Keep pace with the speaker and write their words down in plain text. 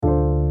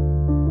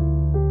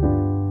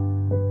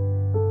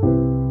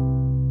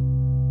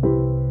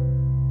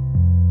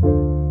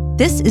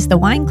This is the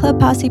Wine Club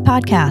Posse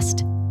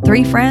podcast,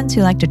 3 friends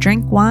who like to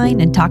drink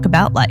wine and talk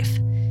about life.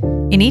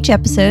 In each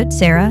episode,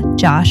 Sarah,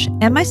 Josh,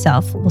 and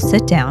myself will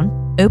sit down,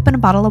 open a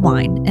bottle of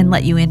wine, and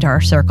let you into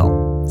our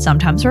circle.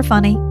 Sometimes we're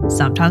funny,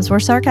 sometimes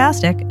we're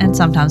sarcastic, and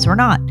sometimes we're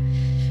not.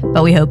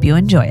 But we hope you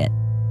enjoy it.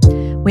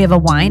 We have a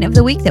wine of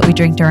the week that we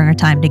drink during our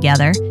time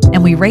together,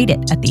 and we rate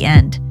it at the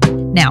end.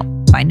 Now,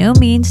 by no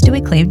means do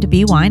we claim to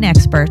be wine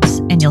experts,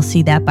 and you'll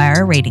see that by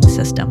our rating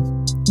system.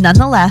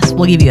 Nonetheless,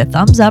 we'll give you a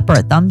thumbs up or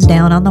a thumbs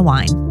down on the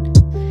wine.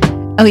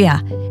 Oh yeah,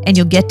 and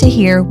you'll get to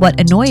hear what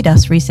annoyed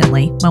us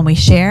recently when we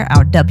share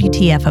our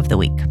WTF of the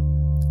week.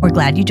 We're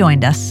glad you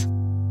joined us.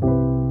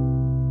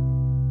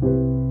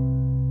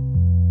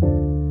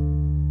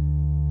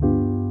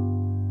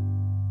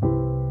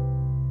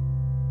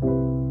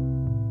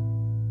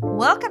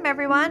 Welcome,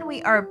 everyone.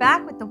 We are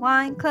back with the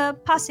Wine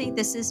Club Posse.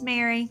 This is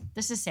Mary.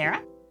 This is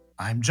Sarah.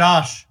 I'm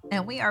Josh.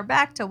 And we are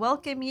back to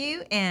welcome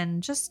you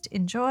and just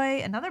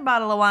enjoy another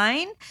bottle of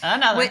wine.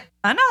 Another.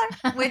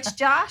 Which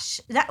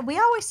Josh, that we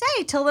always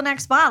say till the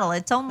next bottle.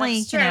 It's only,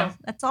 That's true.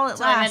 That's all it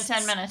It's only been lasts.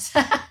 10 minutes.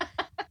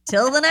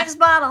 Till the next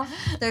bottle.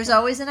 There's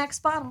always a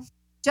next bottle.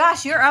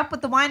 Josh, you're up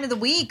with the wine of the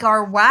week.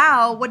 Or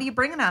wow, what are you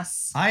bringing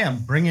us? I am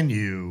bringing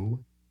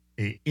you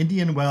a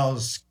Indian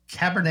Wells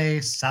Cabernet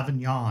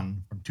Sauvignon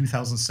from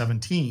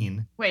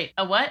 2017. Wait,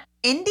 a what?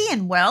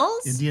 Indian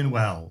Wells? Indian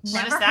Wells. What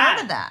Never is that?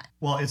 heard of that.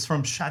 Well, it's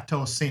from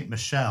Chateau Saint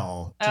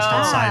Michel, just Oh.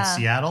 outside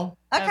Seattle.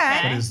 Okay.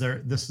 Okay.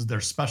 This is their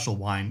special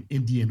wine,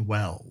 Indian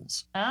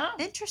Wells. Oh.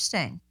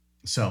 Interesting.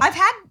 So I've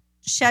had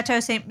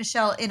Chateau Saint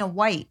Michel in a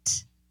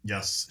white.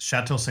 yes,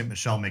 Chateau Saint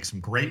Michel makes some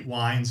great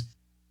wines.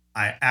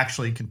 I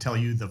actually can tell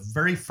you the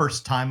very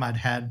first time I'd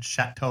had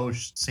Chateau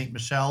Saint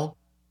Michel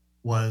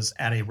was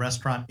at a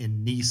restaurant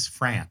in Nice,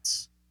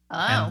 France. Oh,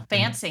 And-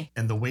 fancy.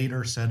 And the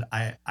waiter said,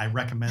 I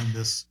recommend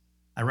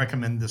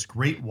this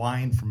great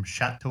wine from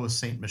Chateau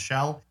Saint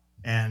Michel.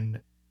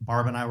 And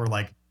Barb and I were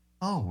like,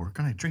 oh, we're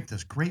gonna drink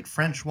this great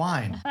French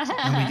wine.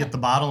 And we get the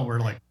bottle, we're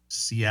like,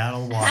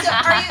 Seattle, So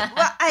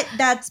Washington.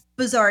 that's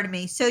bizarre to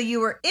me. So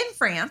you were in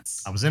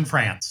France I was in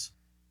France.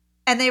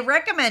 and they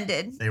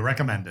recommended They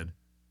recommended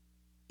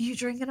you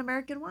drink an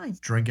American wine.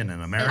 drinking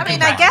an American mean,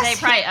 wine. I guess they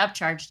probably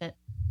upcharged it.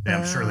 Yeah,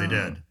 I'm sure they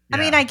did. I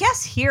mean, Yeah. I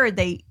guess here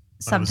they But it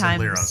was in sometimes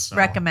lira, so-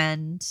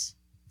 recommend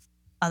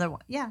other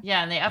ones. Yeah.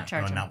 Yeah, and they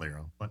upcharged No, it. not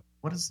lira. But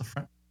what is the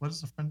French?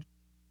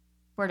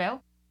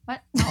 Bordeaux?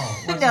 What?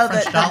 Oh, what is No, the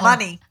French the dollar?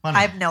 money. Money.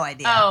 I have no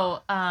idea.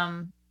 Oh,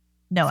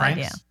 no Francs?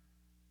 idea.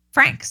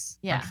 Francs.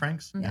 yeah. French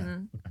francs? Mm-hmm. Yeah.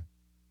 Mhm. Okay.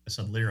 I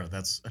said lira.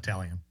 That's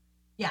Italian.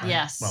 Yeah.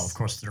 Yes. Well, of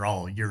course, they're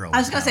all euros. I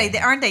was going to say,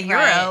 now. aren't they Euro?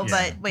 Right.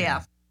 But well,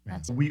 yeah.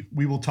 That's- We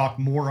will talk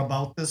more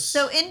about this.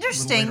 So a little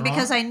interesting later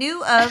because on. I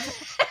knew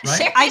of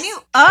Right? I knew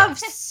of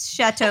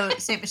Chateau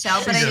Saint Michel,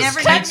 She but I just never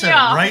cut takes knew it you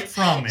off. right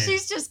from me.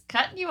 She's just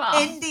cutting you off.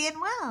 Indian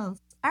Wells.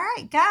 All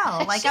right,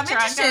 go. Like She I'm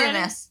drunk interested in already?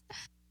 this.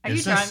 Are you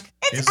Is this- drunk?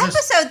 It's Is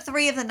this- episode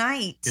 3 of the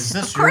night. Is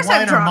this of your course I'm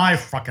wine or drunk. my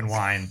fucking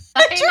wine?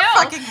 It's your I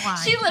know. fucking wine.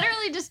 She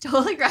literally just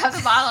totally grabbed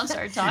the bottle and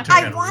started talking. took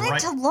I it wanted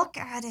right- to look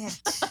at it.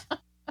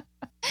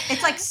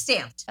 It's like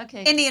stamped.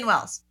 Okay. Indian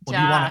Wells. Well,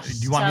 do you want Josh,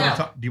 do you want me to so-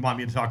 talk? Do you want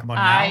me to talk about it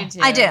I now? do.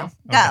 I do. Okay.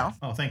 Go.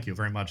 Oh, thank you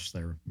very much,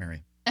 there,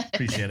 Mary.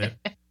 Appreciate it.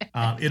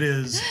 It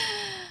is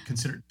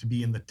considered to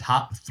be in the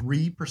top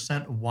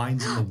 3% of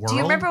wines in the world. Do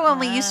you remember when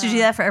we used to do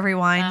that for every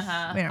wine?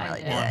 Uh-huh, We don't I really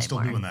do did. Well, that I'm still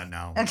anymore. doing that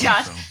now. Okay.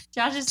 Josh, So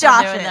Josh is still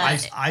Josh doing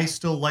is. that. I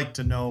still like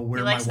to know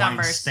where my likes wines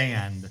numbers.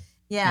 stand.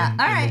 Yeah. in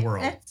All the right.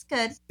 world. That's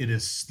good. It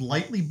is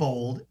slightly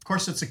bold. Of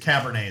course, it's a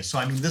Cabernet. So,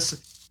 I mean,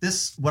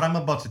 this what I'm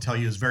about to tell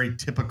you is very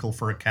typical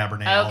for a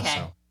Cabernet Okay.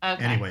 also.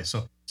 Okay. Anyway,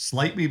 so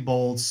slightly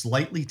bold,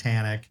 slightly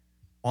tannic,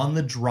 on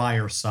the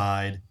drier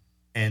side,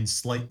 and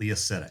slightly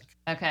acidic.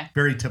 Okay.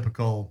 Very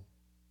typical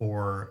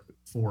for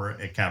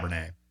a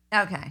Cabernet.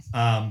 Okay.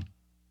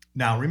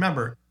 Now,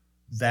 remember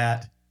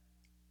that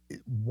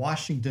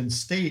Washington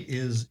State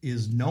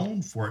is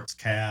known for its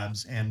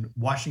cabs, and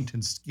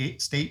Washington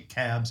State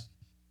cabs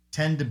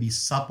tend to be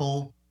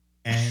supple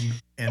and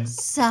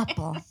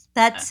Supple.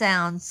 That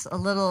sounds a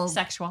little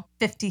Sexual.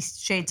 50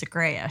 Shades of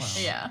Grayish.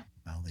 Well, Yeah.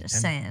 well, they Just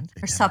tend- saying.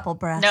 they Her tend- supple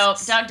breasts. Nope.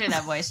 Don't do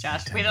that voice,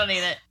 Josh. We don't need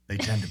it. They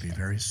tend to be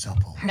very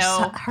supple. Her,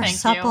 No, her thank you.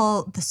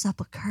 supple, the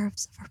supple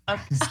curves of her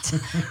Okay.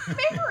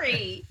 breasts.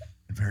 Mary,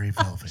 Very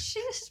velvety.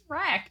 she's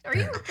wrecked. Are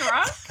you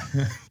drunk?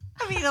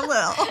 I mean, a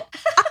little.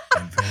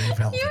 And very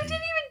velvety. You didn't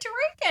even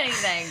drink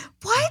anything.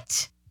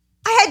 What?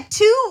 I had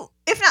 2,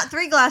 if not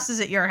 3 glasses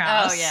at your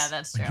house. Oh yeah,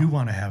 that's I true. do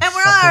want to have And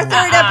we're on our supple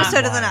 3rd Uh-uh. episode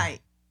of the wine.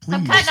 night.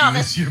 I'm Please cutting all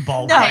use your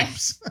ball No.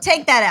 pipes.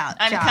 Take that out.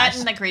 I'm Josh.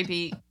 cutting the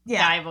creepy Yeah.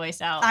 guy voice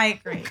out. I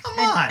agree. Come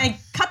And- on. And,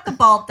 cut the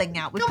bald thing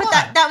out. We Come put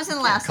on. that was in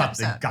the You can't last cut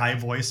episode. the guy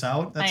voice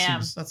out. I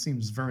am. That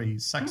seems very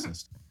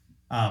sexist.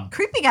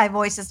 Creepy guy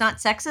voice is not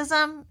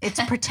sexism, it's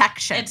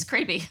protection. It's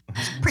creepy.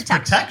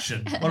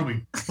 protection. What are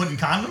we putting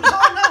condoms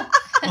on now?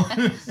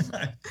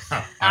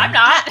 I'm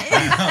not.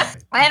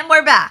 And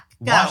we're back.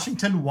 Go.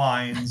 Washington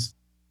wines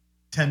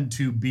tend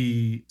to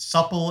be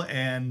supple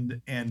and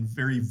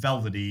very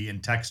velvety in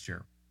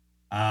texture.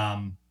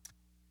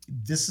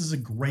 This is a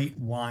great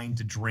wine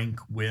to drink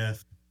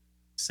with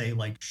say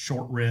like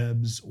short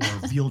ribs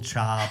or veal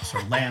chops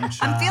or lamb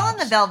chops. I'm feeling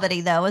the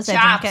velvety though as I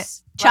drink it.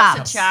 Chops. Lots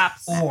of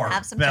chops. Or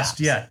Have some best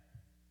chops. yet,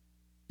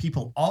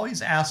 people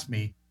always ask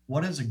me,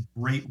 what is a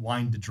great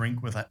wine to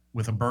drink with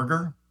a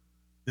burger?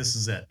 This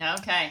is it.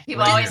 Okay.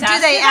 People Right always here. ask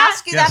Do they you that?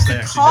 ask you Yes, they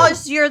that actually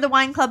because you're the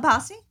Wine Club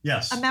Posse?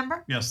 Yes. A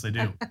member? Yes, they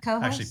do. A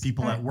co-host? Actually,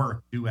 people at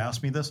work do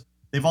ask me this.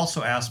 They've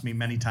also asked me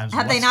many times.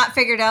 Have they what's- not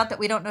figured out that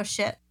we don't know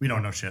shit? We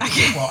don't know shit.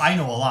 Well, I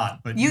know a lot,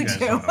 but you guys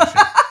do. don't know shit.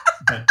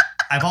 But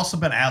I've also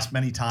been asked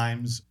many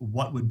times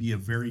what would be a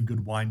very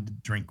good wine to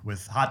drink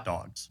with hot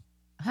dogs.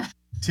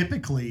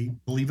 Typically,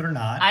 believe it or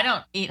not, I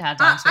don't eat hot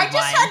dogs with I just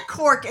wine. had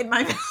cork in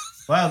my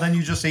mouth. well, then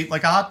you just ate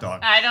like a hot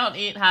dog. I don't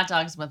eat hot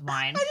dogs with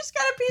wine. I just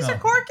got a piece No. of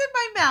cork in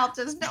my mouth.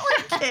 Does no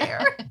one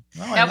care?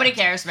 Well, Nobody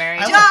cares, Mary.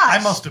 I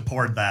must have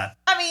poured that.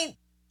 I mean,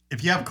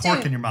 If you have cork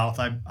Dude. in your mouth,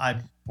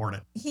 I poured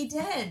it. he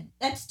did.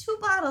 That's 2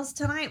 bottles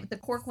tonight. The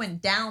cork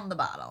went down the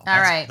bottle. All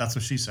That's- right. That's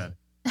what she said.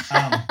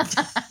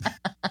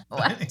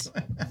 What?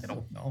 I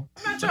don't know.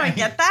 I'm not trying to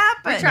get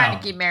that, We're but trying No.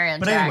 to keep Mary on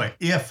But track.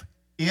 anyway,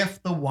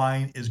 if the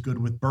wine is good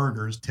with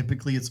burgers,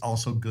 typically it's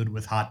also good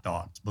with hot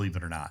dogs, believe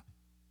it or not.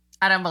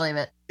 I don't believe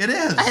it. It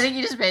is. I think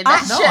you just made I,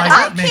 that No, shit I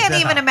up. didn't make can't that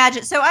even up.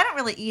 imagine. So I don't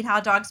really eat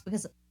hot dogs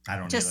because I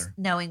don't just either.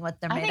 knowing what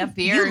they're I made think of.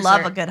 beers You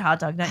love are- a good hot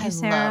dog, don't I you,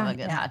 Sarah? love a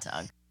good Yeah. hot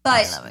dog.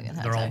 But I love a good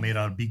hot They're all dog. made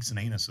out of beaks and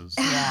anuses.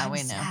 Yeah, we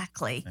know.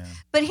 Exactly. Yeah.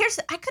 But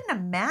I couldn't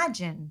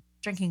imagine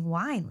drinking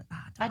wine with a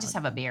hot dog. I just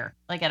have a beer,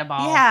 like at a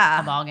ball,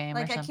 Yeah. a ball game.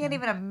 like or I something. can't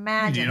even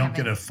imagine. You don't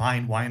get having a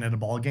fine wine at a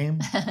ball game.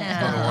 Go to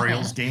Yeah.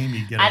 Orioles game,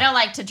 you get. I don't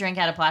like to drink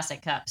out of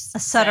plastic cups. a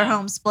Sutter so-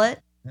 Home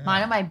split. Yeah.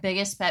 One of my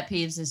biggest pet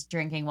peeves is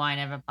drinking wine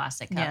out of a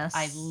plastic cup. Yes.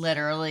 I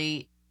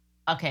literally,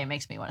 it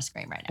makes me want to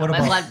scream right now. What My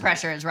about- blood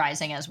pressure is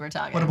rising as we're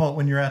talking. What about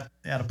when you're at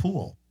a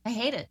pool? I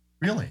hate it.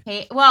 Really?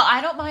 Well, I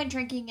don't mind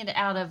drinking it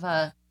out of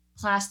a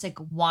plastic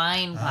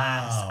wine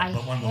glass. Oh, I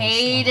but one of those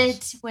hate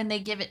swallows. it when they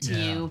give it to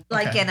Yeah. you.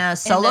 Like Okay. in a in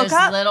solo those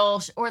cup?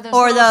 little, or those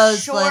Or little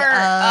those, short.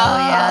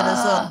 yeah, those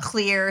little Ugh.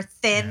 clear,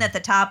 thin Yeah. at the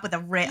top with a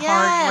hard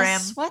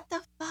Yes. rim. What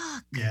the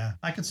fuck? Yeah,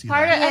 I can see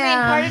Part that. of, I mean,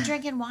 Yeah. part of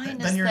drinking wine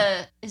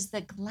Then is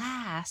the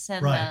glass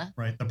and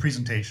Right. The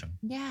presentation.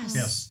 yes.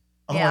 Yes.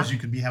 Otherwise, you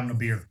could be having a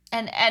beer.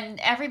 And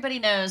everybody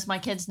knows, my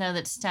kids know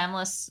that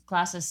stemless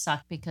glasses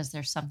suck because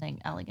there's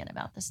something elegant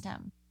about the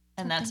stem.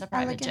 And that's a Something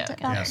private elegant joke.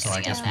 about and Yeah, they're so I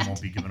getting guess it. we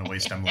won't be giving away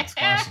stemless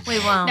glasses. We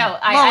won't. No,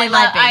 Well, we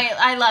might be.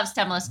 I love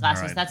stemless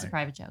glasses. right. That's a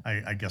private joke.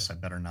 I guess I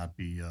better not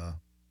be. I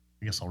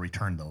guess I'll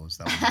return those.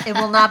 That would It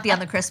will not be on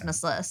the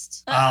Christmas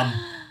list. be-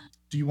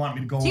 do you want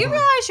me to go Do you over?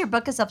 realize your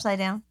book is upside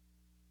down?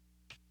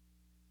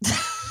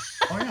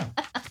 Oh yeah.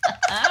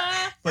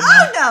 Ah, But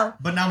Oh, now, no.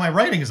 but now my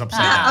writing is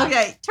upside Ah. down.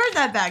 Okay, turn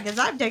that back because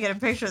I'm taking a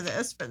picture of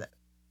this for the.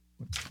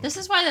 this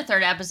is why the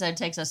third episode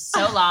takes us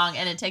so long,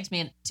 and it takes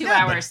me 2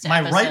 Yeah, but hours to my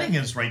episode. writing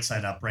is right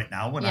side up right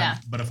now. Yeah.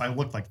 But if I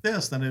look like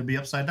this, then it'd be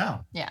upside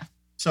down. Yeah.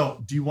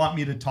 So, do you want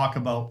me to talk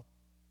about?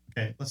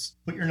 Okay, let's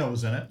put your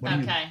nose in it. What do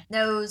you? Okay.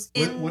 Nose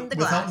in the glass.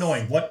 Without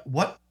knowing what You're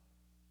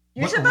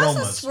what supposed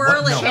aromas, to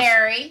swirl what it. notes?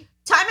 Cherry.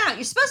 Time out.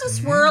 You're supposed to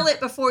Mhm. swirl it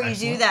before you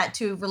do Excellent. that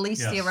to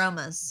release the Yes.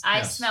 aromas. I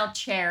Yes. smell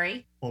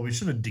cherry. Well, we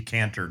should have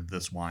decanted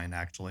this wine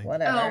actually.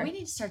 Oh, we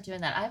need to start doing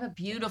that. I have a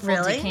beautiful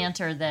Really?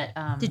 decanter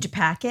that. Did you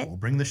pack it? We'll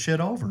bring the shit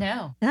over.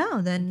 No,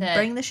 No, then That-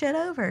 bring the shit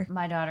over.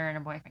 my daughter and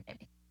her boyfriend gave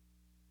me.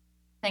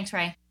 Thanks,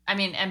 Ray.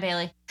 And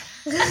Bailey.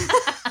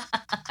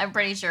 I'm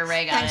pretty sure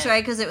Ray got Thanks, it.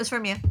 Ray, because it was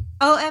from you.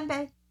 Oh, and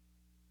babe.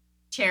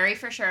 Cherry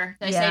for sure.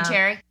 Did Yeah. I say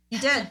cherry? You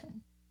did.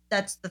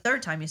 That's the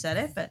third time you said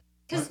it, but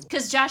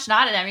Because Josh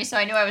nodded at me, so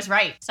I knew I was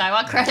right. So I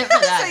want credit for so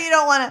that. you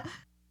don't want to.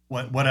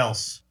 What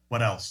else?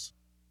 What else?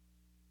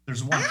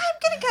 There's one. I'm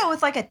gonna go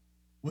with like a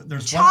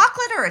There's one.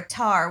 chocolate or a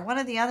tar, one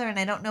or the other, and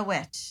I don't know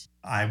which.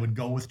 I would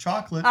go with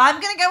chocolate. I'm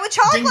gonna go with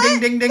chocolate. Ding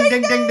ding ding ding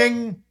ding ding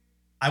ding.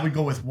 I would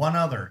go with one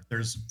other.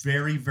 There's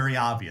very very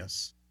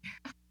obvious.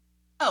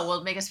 Oh,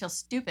 well, make us feel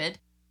stupid.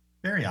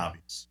 Very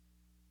obvious.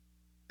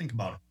 Think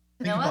about it.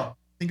 Vanilla?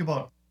 Think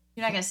about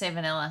You're not going to say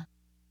vanilla.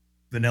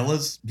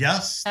 vanillas.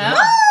 Yes. Oh.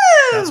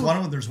 Woo! That's one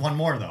of them. There's one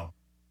more though.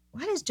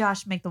 Why does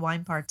Josh make the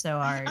wine part so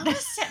hard? I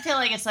almost feel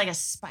like it's like a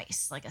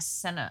spice, like a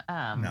senna. No,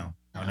 not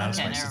a okay, spice.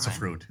 never It's a mind.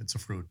 fruit. It's a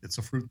fruit. It's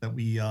a fruit that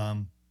we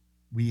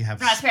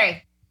have.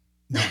 Raspberry,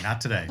 No,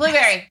 not today.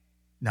 blueberry,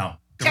 No.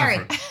 cherry,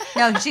 different fruit.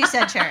 No, she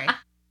said cherry.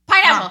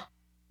 pineapple,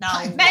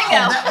 No.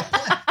 mango.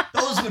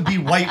 Those would be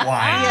white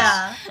wines.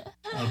 Yeah.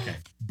 Okay.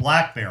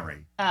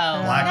 Blackberry.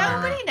 Oh,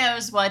 Blackberry. nobody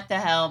knows what the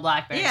hell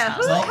blackberry Yeah.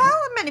 smells Who, like. how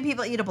many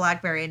people eat a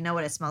blackberry and know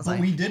what it smells But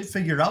like? we did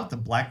figure out that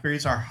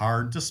blackberries are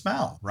hard to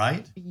smell,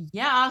 right?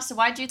 Yeah, so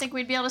why do you think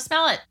we'd be able to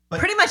smell it? But-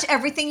 Pretty much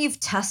everything you've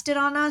tested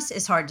on us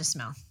is hard to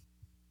smell.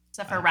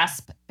 Except for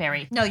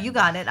raspberry. No, you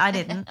got it. I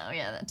didn't. Oh,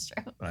 yeah, that's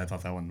true. But I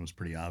thought that one was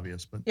pretty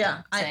obvious. But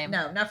Yeah. Same.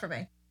 No, not for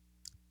me.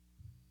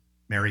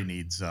 Mary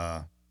needs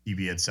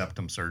deviated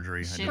septum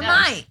surgery. She I does.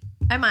 might.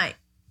 I might.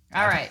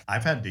 All right.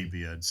 I've had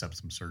deviated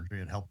septum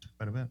surgery. It helped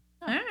quite a bit.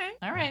 All right.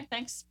 All right.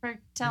 Thanks for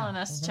telling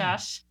us, Mhm.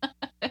 Josh.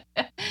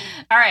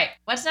 All right.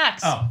 What's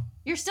next? Oh,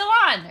 You're still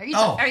on. Are you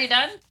Oh. are you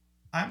done?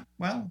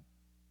 well,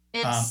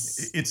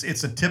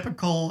 It's a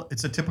typical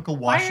Washington.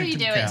 Why are you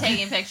cab.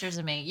 taking pictures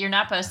of me? You're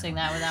not posting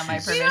that without my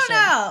You permission. You don't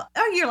know.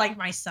 Oh, you're like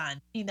my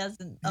son. He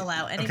doesn't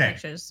allow any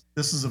pictures.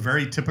 This is a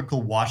very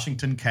typical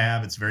Washington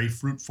cab. It's very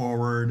fruit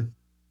forward,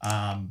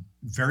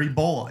 very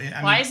bold.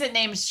 Why is it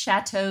named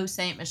Chateau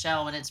Saint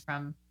Michel when it's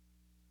from?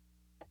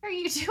 What are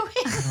you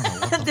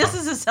doing? This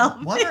is a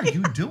selfie. What are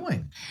you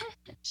doing?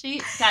 She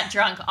got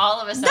drunk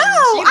all of a sudden.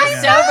 No, she was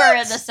I'm sober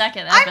not. in the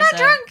second episode. I'm not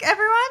drunk,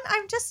 everyone.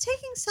 I'm just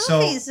taking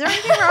selfies. Is there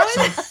anything wrong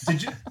with it?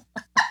 Did you?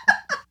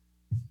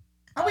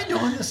 Are we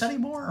doing this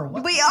anymore, or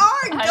what? We are.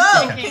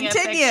 I'm Go. taking a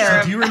Continue. picture.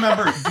 So do you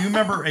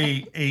remember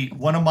a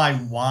one of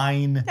my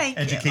wine Thank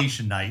you.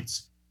 education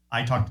nights?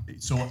 I talked.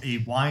 So a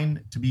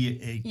wine to be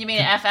a. You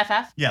mean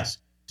FFF? Yes,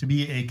 to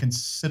be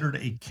considered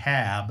a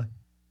cab,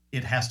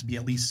 it has to be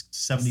at least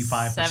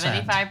 75%.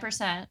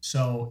 75%.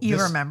 So You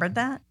this- remembered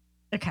that?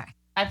 Okay.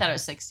 I thought it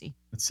was 60.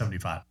 It's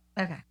 75.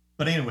 Okay.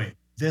 But anyway,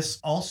 this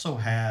also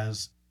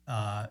has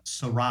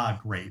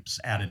Syrah grapes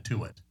added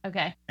to it,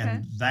 Okay.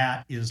 and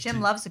that is Jim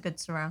loves a good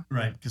Syrah.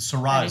 right because I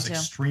Syrah do is too.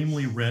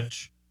 extremely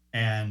rich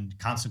and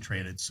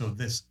concentrated. So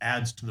this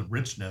adds to the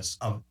richness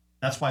of.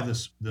 That's why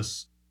this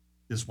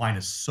wine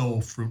is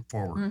so fruit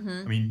forward. Mm-hmm.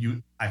 I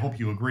mean, I hope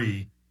you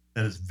agree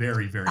that it's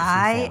very, very fruit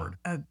I forward.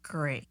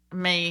 agree.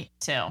 Me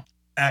too.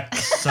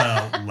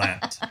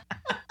 Excellent.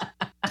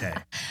 Okay.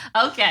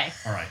 Okay.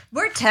 All right.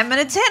 We're 10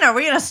 minutes in. Are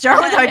we going to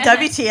start with our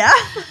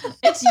WTF?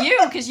 It's you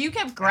because you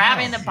kept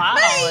grabbing the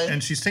bottle.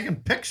 And she's taking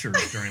pictures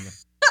during the.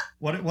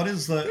 What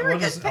is the You were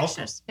what is good alcohol?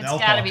 pictures. the It's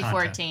alcohol got to be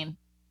content? 14. I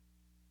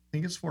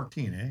think it's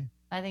 14, eh?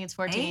 I think it's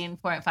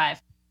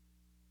 14.5.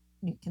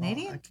 You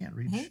Canadian? Oh, I can't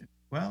read Hey? shit.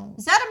 Well,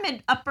 Is that a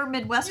upper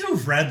Midwestern?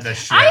 you've read the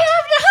shit. I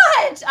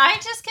have not. I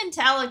just can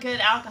tell a good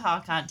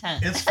alcohol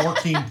content. It's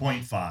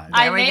 14.5.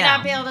 I There we may go.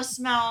 not be able to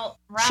smell.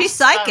 She's rust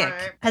psychic.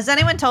 or- Has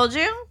anyone told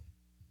you?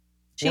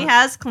 She What?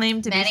 has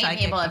claimed to be Many psychic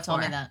people have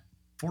told me before. that.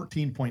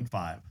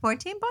 14.5.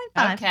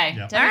 14.5. Okay.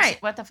 Yep. Don't All ex-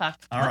 right. What the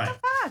fuck? All What right. the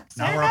fuck?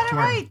 Now Sarah we're got up it to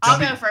our right. I'll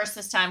W- go first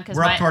this time because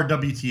We're up to our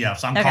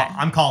WTFs. Okay.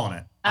 I'm calling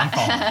it. I'm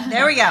calling it.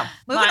 There we go.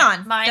 Moving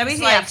on. Mine's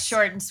WTF. like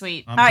short and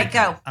sweet. I'm All right,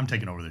 taking- go. I'm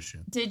taking over this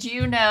shit. Did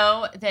you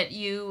know that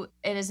it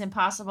is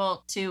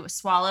impossible to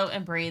swallow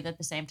and breathe at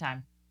the same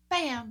time?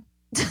 Bam.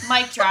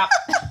 Mic drop.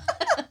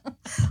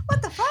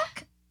 What the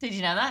fuck? Did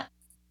you know that?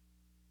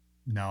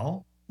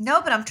 No. No,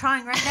 but I'm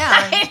trying right now.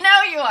 I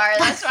know you are.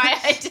 That's why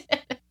I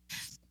did.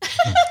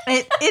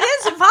 It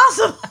is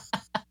impossible.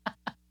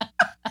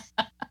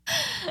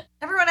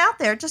 Everyone out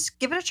there, just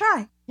give it a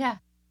try. Yeah.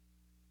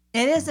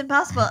 It is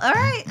impossible. All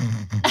right.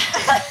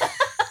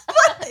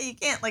 You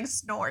can't like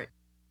snort.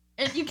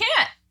 You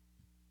can't.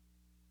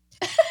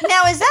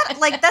 Now, is that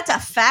like that's a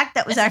fact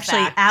that was It's a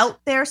actually fact. out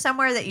there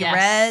somewhere that you Yes,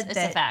 read? it's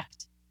that a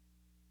fact.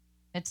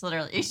 It's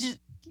literally.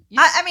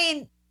 I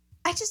mean,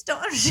 I just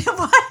don't understand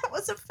why it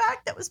was a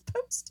fact that was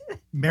posted.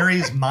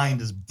 Mary's mind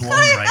is blown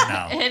right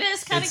now. It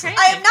is kind of It's- crazy.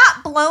 I am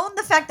not blown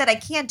the fact that I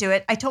can't do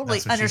it. I totally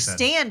That's what she said.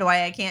 understand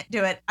why I can't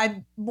do it.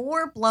 I'm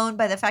more blown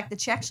by the fact that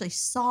she actually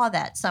saw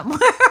that somewhere.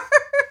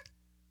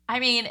 I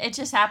mean, it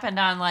just happened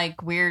on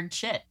like weird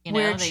shit, you know,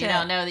 Weird that shit. you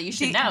don't know that you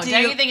should Do- know. do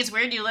Don't you- you think it's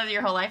weird you lived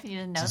your whole life and you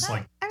didn't know Just that?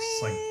 like I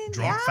just mean, like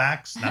drunk yeah.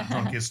 facts, not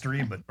drunk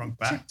history, but drunk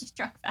facts. Just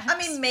drunk facts. I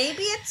mean,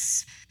 maybe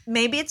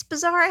it's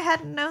bizarre. I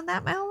hadn't known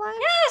that my whole life.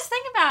 yes,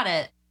 think about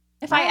it.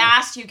 If I Right.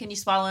 asked you, can you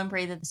swallow and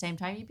breathe at the same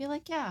time? You'd be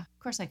like, yeah, of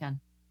course I can.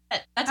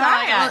 That's all, All I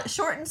right, got. well,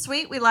 short and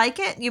sweet. We like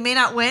it. You may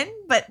not win,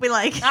 but we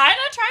like it. I'm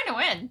not trying to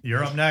win.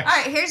 You're up next. All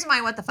right, here's my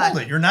what the fuck.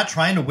 Hold it. You're not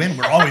trying to win.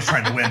 We're always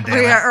trying to win, damn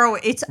We it. are.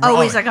 It's We're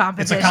always a It's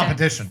competition. a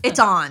competition. It's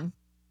on.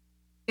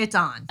 It's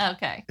on.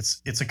 Okay.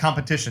 It's a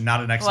competition,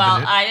 not an exhibition.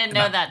 Well, I didn't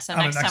know not- that, so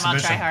not next an time I'll try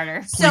exhibition.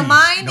 harder. So Please,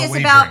 mine no is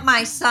wagering. about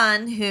my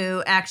son,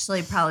 who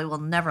actually probably will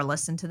never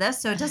listen to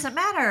this, so it doesn't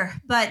matter.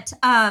 But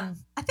I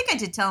think I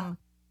did tell him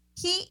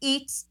he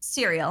eats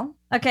cereal.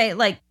 Okay,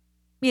 like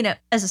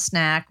as a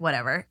snack,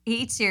 whatever. He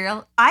eats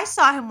cereal. I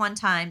saw him one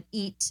time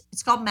eat.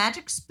 It's called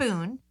Magic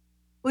Spoon,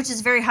 which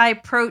is very high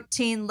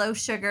protein, low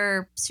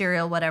sugar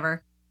cereal,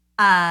 whatever.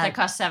 That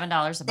costs $7 a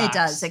box. It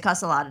does. It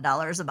costs a lot of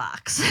dollars a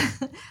box.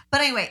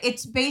 But anyway,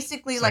 it's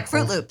basically It's like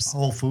Fruit Whole- Loops.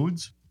 Whole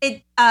Foods.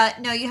 It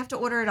no, you have to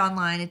order it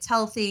online. It's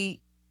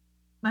healthy.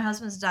 My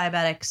husband's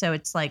diabetic, so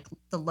it's like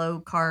the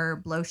low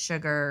carb, low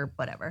sugar,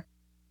 whatever.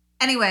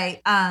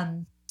 Anyway,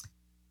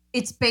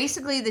 it's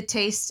basically the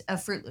taste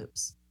of Fruit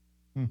Loops.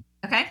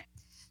 Okay?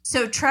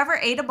 So Trevor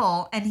ate a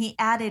bowl and he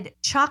added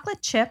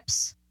chocolate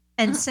chips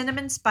and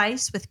cinnamon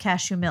spice with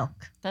cashew milk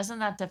Doesn't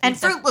that defeat and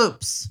Fruit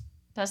Loops.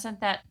 Doesn't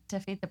that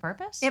defeat the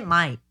purpose? It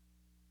might.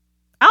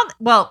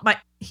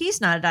 He's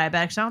not a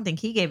diabetic, so I don't think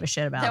he gave a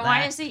shit about Then that.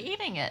 why is he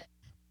eating it?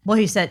 Well,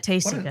 he said it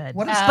tasted What is- good.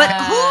 what is- But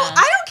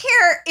I don't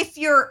care if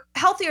you're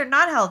healthy or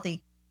not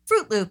healthy.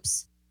 Fruit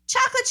Loops,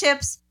 chocolate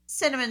chips,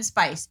 cinnamon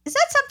spice. Is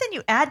that something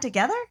you add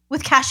together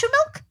with cashew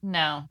milk?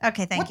 No.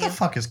 Okay, thank What you. the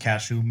fuck is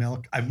cashew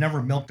milk? I've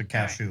never milked a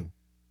cashew.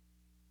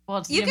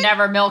 Well, You you've can-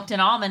 never milked an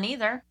almond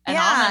either. An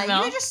almond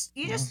milk. you just.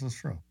 This is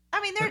true. I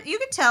mean, there you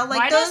could tell like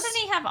Why those. doesn't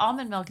he have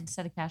almond milk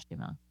instead of cashew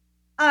milk?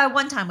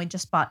 One time we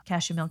just bought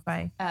cashew milk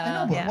by. I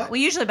know, but Yeah, what,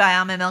 we usually buy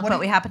almond milk, what but do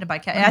we you- happened to buy.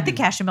 what do I you think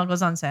do? cashew milk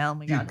was on sale, and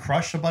we do you got it.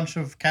 crush a bunch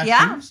of cashews?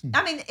 Yeah, and-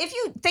 I mean, if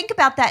you think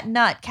about that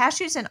nut,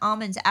 cashews and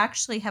almonds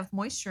actually have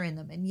moisture in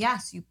them, and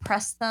yes, you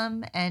press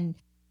them, and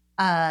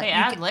They you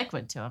add can-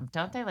 liquid to them,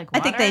 don't they? Like I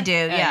water? think they do,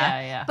 Oh,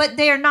 yeah. yeah. but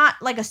they are not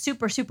like a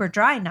super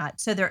dry nut.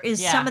 So there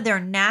is Yeah. some of their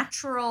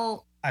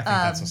natural. I think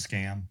that's a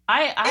scam.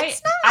 I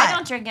not.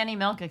 don't drink any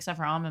milk except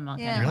for almond milk.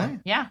 Yeah. anymore. Really?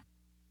 Yeah.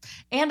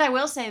 And I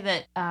will say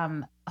that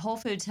Whole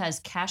Foods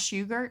has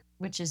Cashewgurt,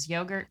 which is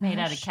yogurt made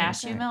out of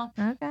cashew Cashewgurt. milk.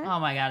 Okay. Oh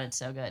my god, it's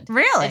so good.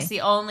 Really? It's the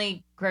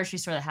only grocery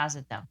store that has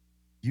it though.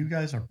 You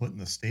guys are putting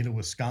the state of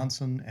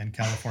Wisconsin and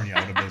California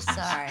out of business.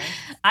 Sorry.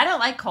 I don't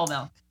like whole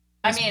milk.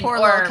 Those I mean, poor or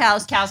little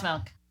cows. cow's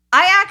milk.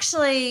 I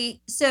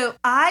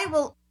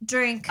will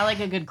drink. I like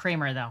a good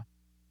creamer though.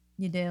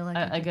 You do like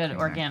A good creamer.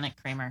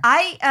 organic creamer.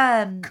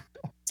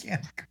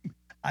 Yeah.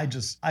 I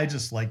just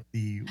like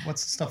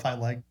what's the stuff I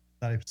like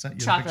that I sent you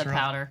the Chocolate picture of?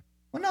 powder.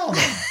 Well, no,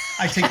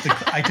 I take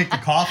the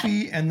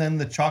coffee and then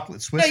the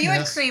chocolate Swiss No, you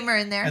had Miss, creamer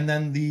in there. and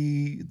then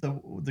the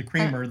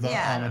creamer, the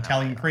yeah, I don't know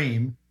Italian what it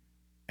cream,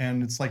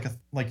 and it's like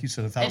you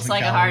said, 1,000 It's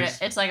like calories.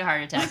 it's like a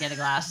heart attack in a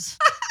glass.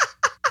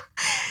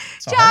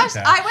 It's a heart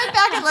Josh, attack. I went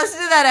back and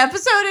listened to that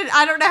episode, and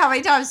I don't know how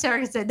many times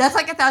Sarah said that's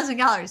like 1,000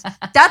 calories.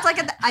 That's like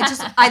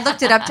I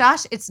looked it up,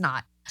 Josh. It's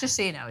not. Just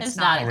so you know, it's It's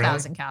not not.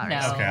 1,000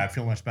 calories. No. Okay, I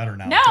feel much better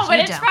now. No, Just- but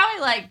You it's don't.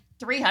 probably like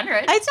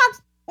 300. It's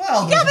not.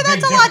 well, Yeah, there's but a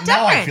big that's a lot difference.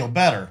 Now I different. feel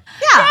better.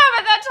 Yeah. Yeah,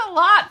 but that's a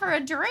lot for a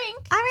drink.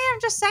 I mean,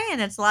 I'm just saying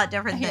it's a lot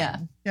different than. Yeah.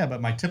 Yeah,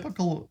 but my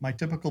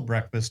typical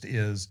breakfast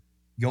is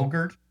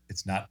yogurt.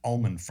 It's not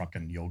almond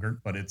fucking yogurt,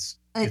 but it's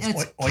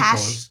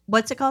Oikos.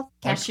 What's it called?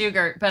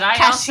 Cashewgurt, but I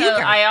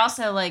Cashewgurt.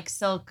 also like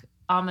silk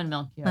almond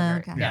milk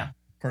yogurt. Okay. Yeah.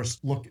 Of course,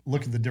 look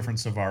at the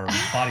difference of our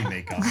body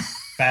makeup.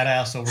 Fat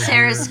ass over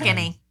Sarah's here.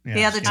 skinny. and-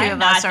 The other two skinny.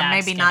 of I'm us not are that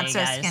maybe not so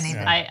guys. skinny.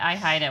 Yeah. But I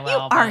hide it you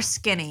well. are but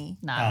skinny.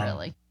 not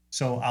really.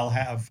 So I'll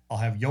have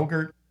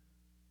yogurt,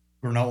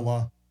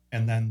 granola,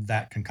 and then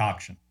that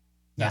concoction.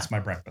 That's my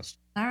breakfast.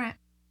 All right.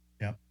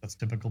 Yep, that's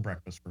typical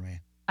breakfast for me.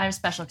 I have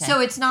special K.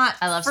 So it's not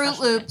I love Fruit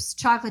Special K. Loops,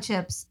 chocolate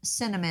chips,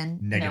 cinnamon,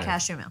 Negative.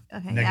 cashew milk.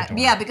 Okay. Negative.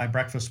 Yeah, because My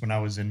breakfast when I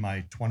was in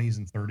my 20s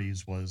and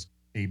 30s was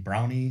a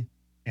brownie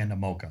and a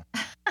mocha.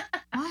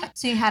 what?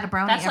 So you had a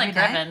brownie that's every like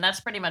day? Griffin.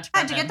 That's pretty much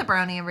How'd Griffin. you get the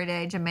brownie every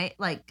day? Did you make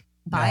No,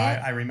 buy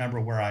it? I remember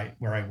where I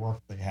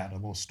worked. They had a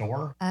little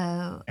store,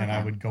 Oh. and I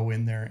okay. would go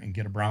in there and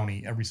get a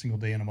brownie every single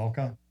day in a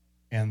mocha.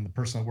 And the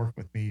person that worked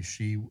with me,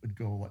 she would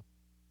go like,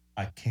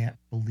 "I can't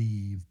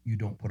believe you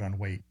don't put on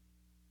weight,"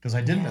 because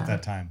I didn't Yeah. at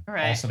that time. All of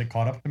a Right. sudden, it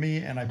caught up to me,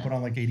 and I put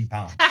on like 80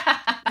 pounds.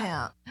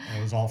 Yeah. And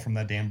it was all from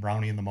that damn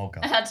brownie and the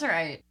mocha. That's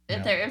right.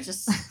 Yeah.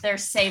 They're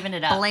saving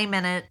it up.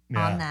 Blaming it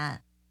Yeah. on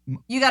that.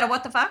 You got a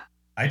what the fuck?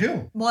 I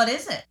do. What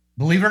is it?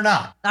 Believe it or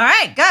not, All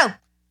right, go.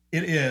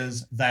 it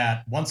is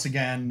that once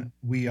again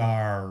we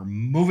are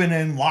moving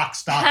in lock,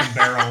 stock, and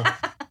barrel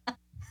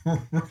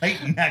right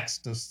next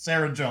to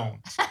Sarah Jones.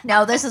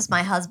 No, this is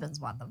my husband's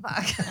what the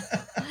fuck.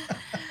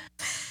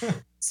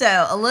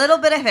 So a little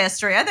bit of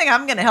history. I think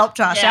I'm going to help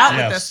Josh Yeah. out with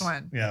Yes, this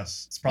one.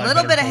 Yes. It's A probably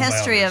little better bit of told by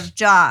history others. of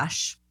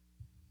Josh.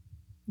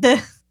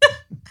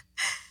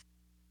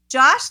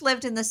 Josh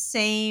lived in the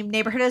same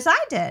neighborhood as I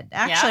did.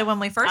 Actually, Yeah. when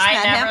we first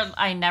met him.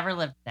 I never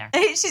lived there.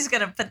 She's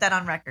going to put that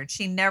on record.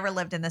 She never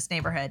lived in this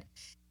neighborhood.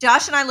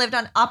 Josh and I lived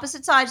on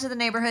opposite sides of the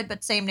neighborhood,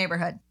 but same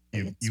neighborhood.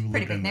 It's a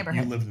pretty big You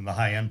neighborhood. lived in the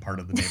high end part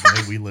of the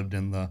neighborhood. We lived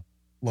in the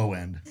low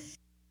end.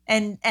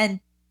 And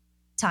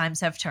times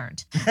have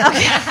turned.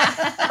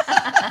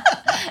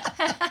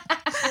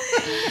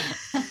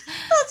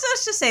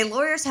 Let's just say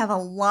lawyers have a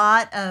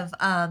lot of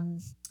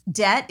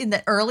debt in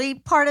the early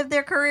part of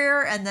their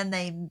career, and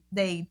then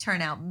they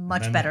turn out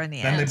much Then- better in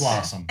the Then end. they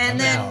blossom. And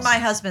they then blossom. my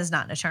husband's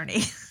not an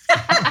attorney.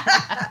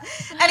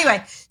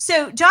 Anyway,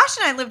 so Josh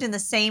and I lived in the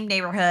same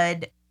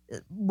neighborhood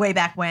way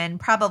back when,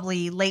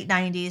 probably late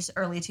 90s,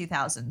 early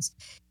 2000s.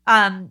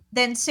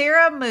 Then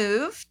Sarah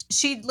moved.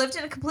 She lived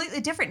in a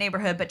completely different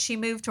neighborhood, but she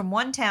moved from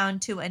one town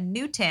to a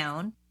new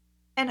town.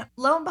 And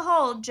lo and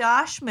behold,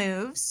 Josh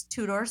moves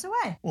 2 doors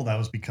away. Well, that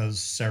was because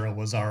Sarah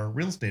was our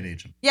real estate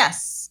agent.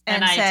 Yes. And,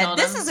 And I said, told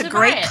this him is a to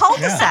great buy it."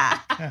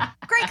 cul-de-sac. Yeah.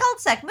 Great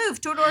cul-de-sac.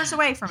 Move 2 doors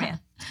away from you.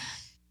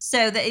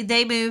 So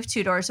they moved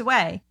 2 doors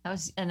away.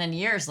 And then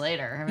years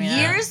later. I mean,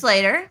 Years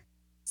later,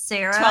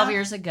 Sarah, 12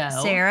 years ago.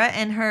 Sarah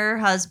and her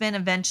husband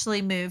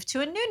eventually moved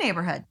to a new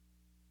neighborhood.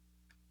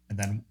 And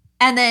then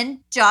And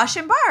then Josh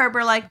and Barb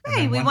are like, And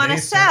hey, then we one want to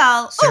day,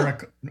 sell.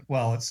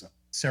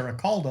 Sarah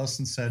called us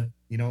and said,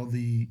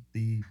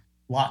 the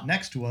lot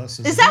next to us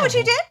Is that what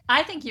you did?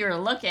 I think you were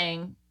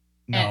looking.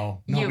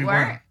 No, You we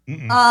weren't?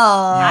 Mm-mm.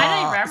 Oh, I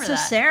don't remember so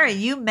that. Sarah,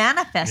 you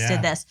manifested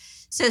Yeah. this.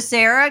 So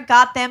Sarah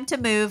got them to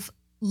move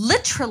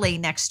literally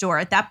next door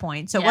at that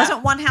point. So it Yeah.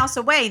 wasn't one house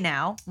away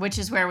now. Which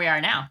is where we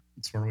are now.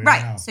 That's where we are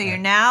Right. now. So you're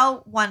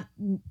now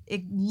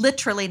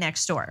literally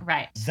next door.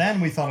 Right. Then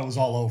we thought it was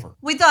all over.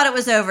 We thought it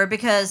was over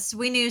because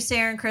we knew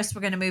Sarah and Chris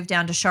were going to move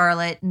down to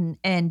Charlotte,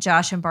 and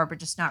Josh and Barb are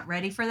just not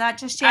ready for that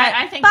just yet.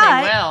 I think they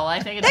will. I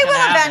think it's they gonna will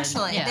happen.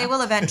 eventually. Yeah. They will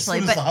As eventually.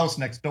 soon as But the house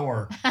next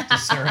door to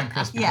Sarah and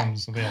Chris Yeah.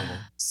 becomes available.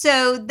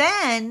 so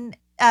then,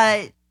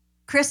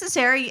 Chris and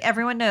Sarah,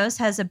 everyone knows,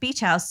 has a beach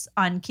house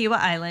on Kiawah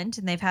Island,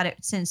 and they've had it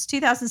since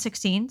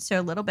 2016, so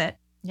a little bit.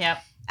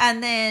 Yep.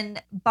 And then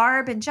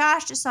Barb and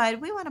Josh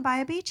decide we want to buy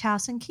a beach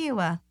house in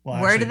Kiawah.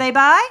 Well, Where do actually- they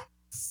buy?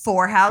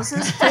 4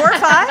 houses, 4 or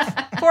 5,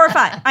 4 or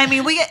 5. I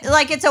mean, we get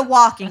like it's a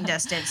walking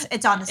distance.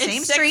 It's on the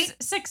same It's street,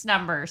 6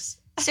 numbers.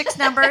 6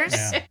 numbers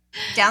Yeah.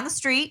 down the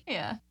street.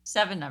 Yeah.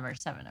 7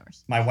 numbers.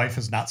 My wife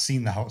has not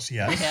seen the house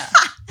yet. Yeah.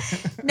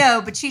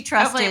 No, but she Hopefully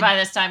trusted. by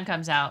this time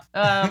comes out.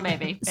 Oh,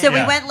 maybe. So we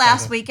Yeah, went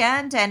last kinda.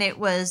 weekend, and it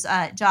was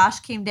Josh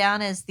came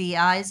down as the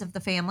eyes of the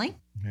family.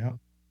 Yeah.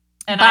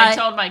 And I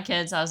But- told my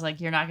kids, I was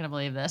like, "You're not going to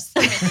believe this.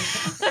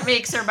 The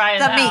Meeks are buying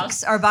The the house."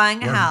 Meeks are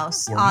buying a We're-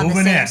 house we're on the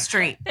moving same in.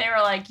 street, They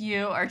were like,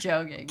 "You are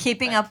joking."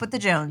 keeping But- up with the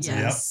Joneses.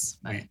 Yes.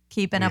 We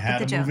Keeping up had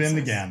with the to move Joneses. in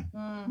again.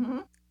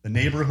 Mhm. The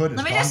neighborhood is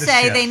Let me gone just to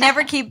say, shit. they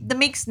never keep the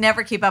Meeks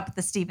never keep up with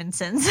the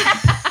Stevensons.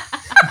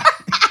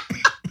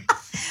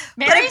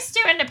 Mary's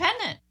too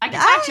independent. I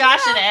can I talk Josh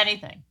know. into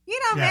anything. You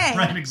know Yeah, me.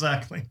 right,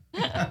 exactly.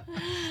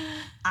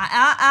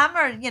 I'm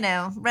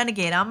a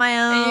renegade on my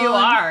own.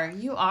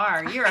 You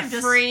are. You're a I'm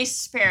just- free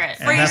spirit.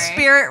 And Free that's- Mary.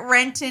 spirit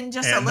renting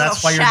just a And little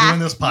that's why shack. you're doing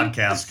this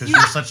podcast, because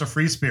you're such a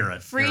free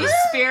spirit. Free You're-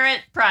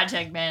 spirit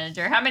project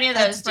manager. How many of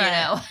those That's do you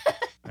right. know?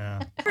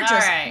 Yeah, We're All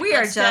just, right, we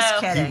are let's just go.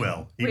 kidding. he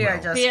will. He We will. are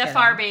just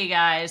BFRB,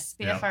 guys.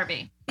 Yep.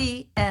 BFRB.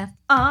 kidding.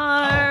 Oh,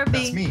 BFRB.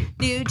 that's me.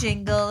 New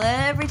jingle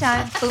every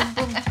time. Boom,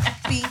 boom.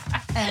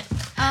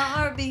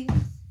 BFRB.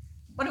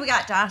 What do we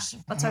got, Josh?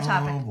 What's our Oh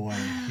topic? boy,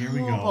 here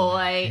we Oh go.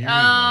 boy. Here we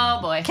Oh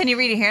go. boy. Can you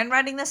read your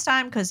handwriting this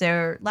time? Because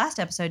last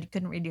episode you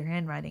couldn't read your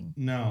handwriting.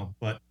 No,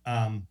 but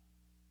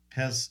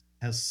has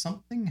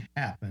something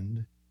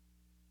happened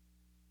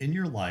in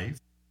your life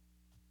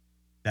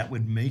that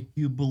would make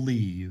you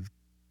believe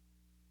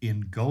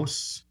in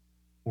ghosts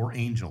or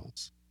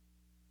angels?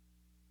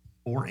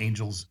 Or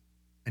angels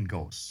and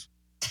ghosts.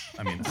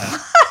 I mean,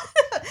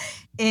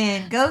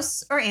 In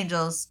ghosts or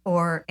angels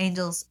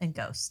and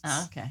ghosts.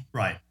 Oh, okay.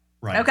 right,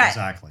 Okay.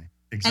 exactly.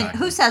 And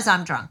who says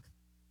I'm drunk?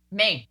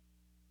 Me.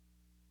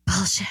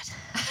 Bullshit.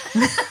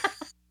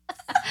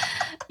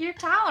 Your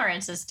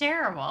tolerance is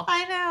terrible.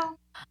 I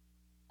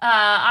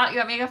know. You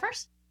want me to go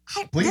first?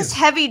 Please. This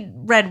heavy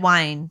red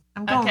wine.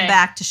 I'm going Okay.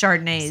 back to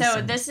Chardonnays.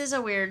 So this is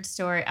a weird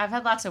story. I've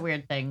had lots of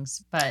weird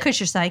things, but because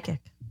you're psychic,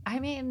 I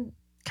mean,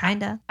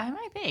 kinda. I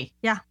might be.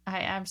 Yeah.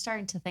 I'm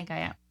starting to think I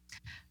am.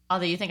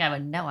 Although you think I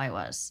would know I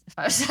was if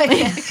I was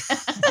psychic.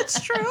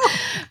 That's true.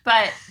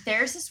 But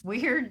there's this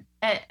weird,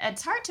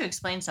 it's hard to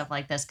explain stuff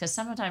like this because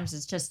sometimes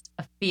it's just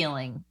a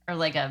feeling or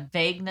like a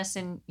vagueness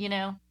in,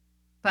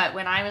 But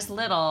when I was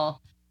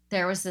little,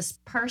 there was this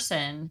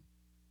person,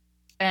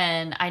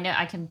 and I know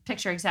I can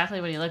picture exactly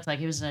what he looked like.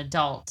 He was an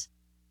adult.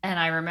 And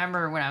I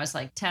remember when I was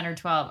like 10 or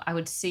 12, I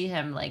would see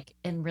him like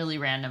in really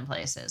random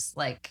places,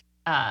 like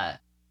at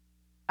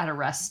a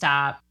rest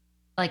stop.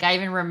 Like I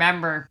even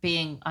remember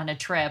being on a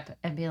trip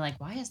and being like,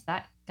 why is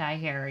that guy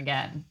here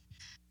again?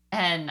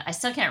 And I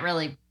still can't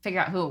really figure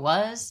out who it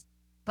was,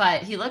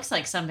 but he looks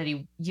like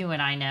somebody you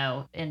and I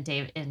know in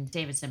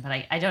Davidson, but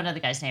I don't know the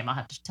guy's name. I'll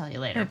have to tell you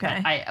later. Okay.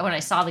 But when I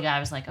saw the guy, I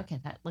was like, okay,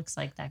 that looks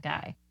like that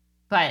guy.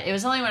 But it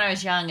was only when I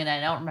was young and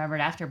I don't remember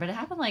it after, but it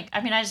happened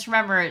I just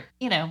remember it,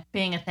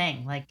 being a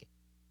thing. Like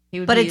he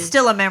would But be, it's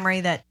still a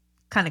memory that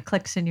kind of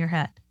clicks in your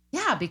head.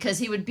 yeah, because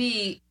he would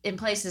be in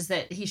places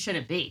that he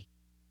shouldn't be.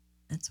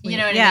 That's You weird.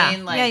 know what yeah. I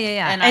mean? Like,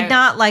 yeah. and And I-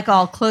 not like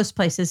all close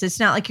places. It's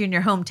not like you're in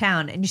your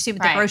hometown and you see him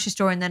at the Right. grocery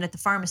store and then at the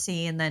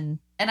pharmacy and then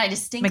And I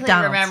distinctly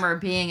McDonald's. remember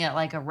being at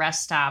like a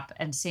rest stop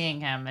and seeing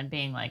him and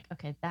being like,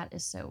 okay, that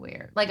is so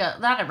weird. Like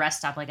not a rest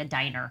stop, like a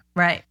diner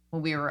right.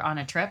 when we were on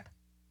a trip.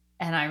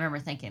 And I remember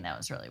thinking that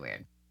was really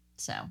weird.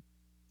 So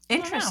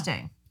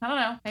Interesting. I don't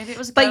know. Maybe it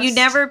was a But you ghost.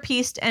 never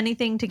pieced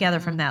anything together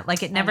from Mhm. that.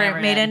 Like it I never,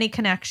 never made did. any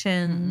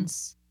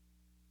connections.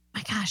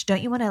 My gosh,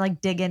 don't you want to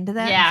like dig into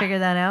that Yeah. and figure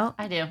that out?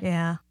 I do.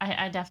 Yeah.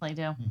 I definitely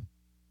do. Hmm.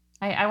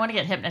 I want to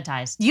get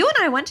hypnotized. You and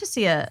I went to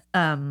see a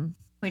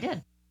We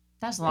did.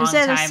 That was a long is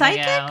it time a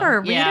psychic ago. or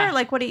a reader? Yeah.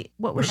 Like what was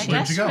Where- she?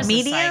 where'd you go? She was a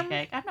Medium?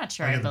 psychic. I'm not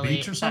sure. Like I at the believe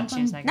beach or thought she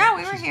something? was psychic. No,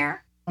 we were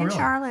here Oh, in really?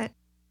 Charlotte.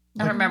 I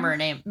don't remember her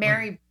name.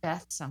 Mary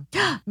Beth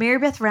something. Mary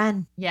Beth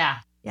Wren. Yeah.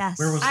 Yes.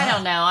 Where was I that?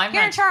 don't know. I'm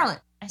Here in not.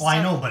 Charlotte. Well,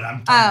 I know, but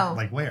I'm talking, Oh.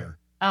 like where?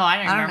 Oh, I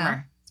don't I don't know.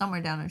 remember.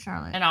 Somewhere down in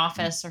Charlotte. An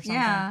office or something.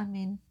 Yeah, I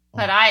mean,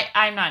 But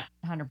I'm not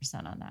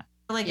 100% on that.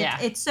 like Yeah.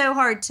 it's so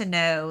hard to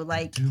know. I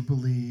Like, do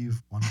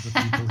believe one of the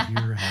people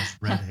here has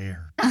red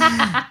hair.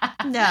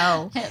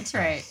 no. That's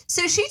right.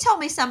 So she told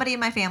me somebody in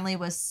my family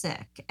was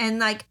sick, and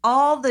like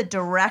all the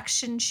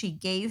direction she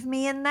gave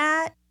me in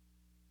that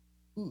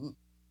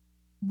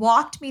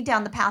walked me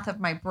down the path of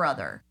my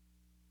brother.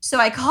 So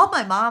I called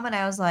my mom and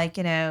I was like,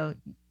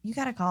 you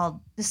got to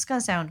call. This is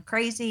gonna sound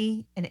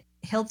crazy, and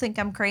he'll think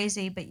I'm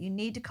crazy, but you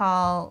need to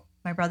call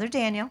my brother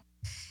Daniel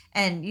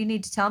and you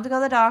need to tell him to go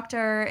to the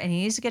doctor, and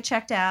he needs to get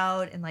checked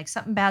out, and like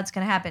something bad's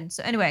gonna happen.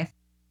 So anyway,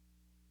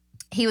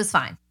 he was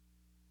fine.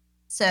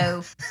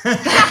 So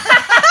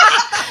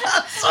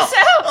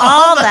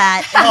all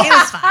that, and he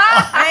was fine,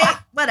 right?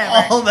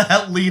 Whatever. All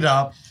that lead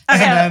up,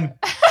 Okay. and then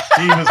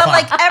he was fine.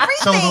 Like everything.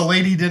 So the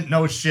lady didn't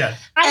know shit.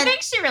 I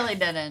think she really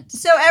didn't.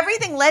 So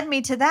everything led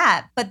me to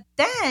that. But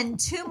then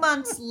 2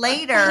 months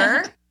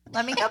later,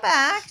 let me go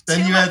back.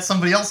 Then you had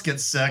somebody else get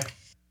sick.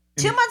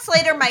 2 months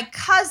later, my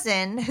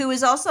cousin, who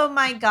is also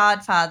my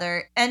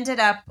godfather, ended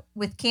up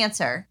with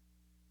cancer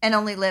and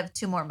only lived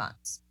 2 more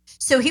months.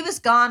 So he was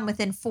gone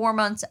within 4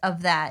 months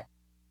of that.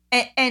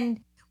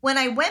 And when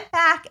I went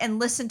back and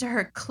listened to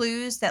her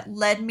clues that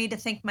led me to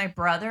think my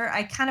brother,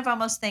 I kind of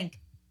almost think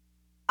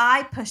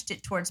I pushed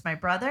it towards my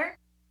brother.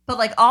 But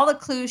like all the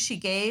clues she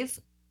gave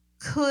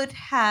could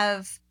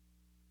have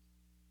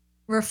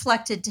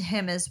reflected to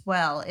him as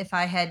well if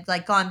I had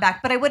like gone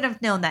back, but I wouldn't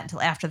have known that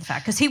until after the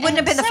fact because he wouldn't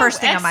have been the first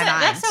thing on my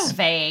mind. That's so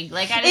vague.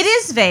 Like it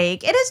is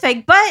vague. It is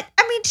vague, but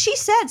I mean, she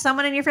said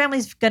someone in your family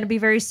is going to be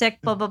very sick,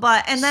 blah blah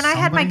blah. And then I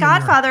had my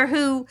godfather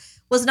who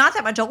was not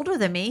that much older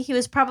than me. He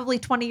was probably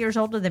 20 years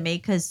older than me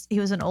because he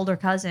was an older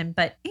cousin,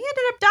 but he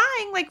ended up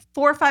dying like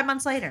 4 or 5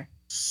 months later.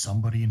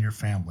 Somebody in your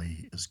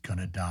family is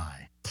gonna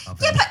die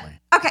eventually. Yeah,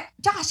 but, okay,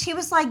 Josh, he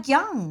was like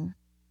young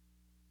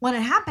when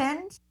it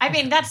happened. I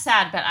mean, that's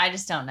sad, but I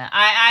just don't know.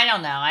 I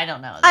don't know. I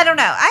don't know. I don't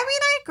know. I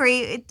mean, I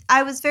agree.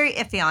 I was very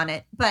iffy on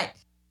it, but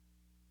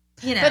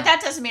you know. But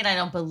that doesn't mean I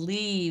don't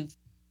believe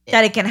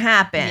that it can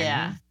happen.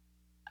 Yeah.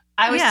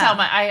 I always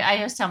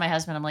tell my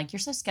husband, I'm like, you're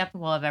so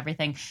skeptical of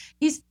everything.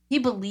 He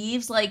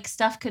believes like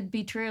stuff could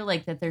be true,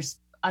 like that there's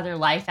other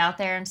life out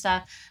there and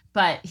stuff,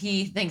 but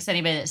he thinks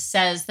anybody that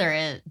says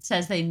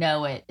says they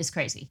know it is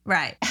crazy.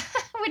 Right.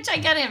 Which I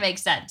get it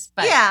makes sense.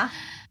 But yeah.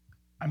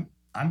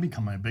 I'm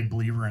becoming a big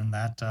believer in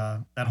that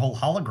whole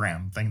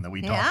hologram thing that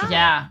we talked about.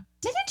 Yeah.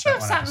 Didn't you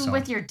have That one something episode.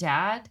 with your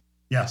dad?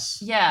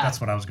 Yes. Yeah. That's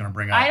what I was going to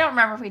bring up. I don't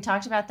remember if we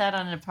talked about that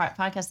on a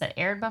podcast that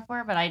aired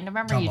before, but I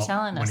remember you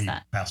telling us when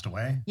that. he passed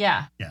away.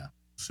 Yeah. Yeah.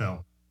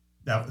 So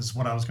that was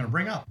what I was going to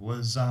bring up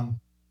was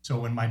so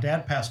when my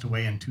dad passed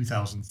away in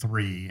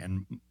 2003,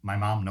 and my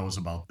mom knows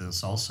about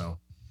this also,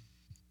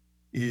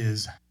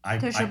 does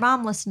your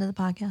mom listen to the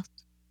podcast?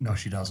 No,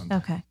 she doesn't.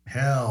 Okay.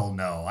 Hell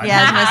no.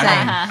 Yeah, I was gonna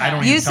say. I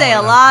don't you even say tell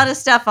a her lot of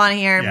stuff on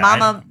here. Yeah,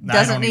 Mama I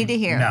doesn't don't need even- to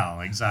hear.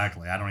 No,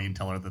 exactly. I don't even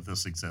tell her that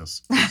this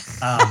exists.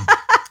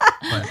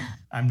 But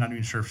I'm not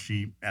even sure if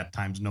she at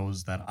times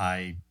knows that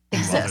I do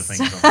other Exists.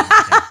 things. Over there.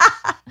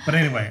 Yeah. But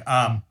anyway,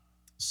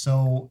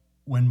 so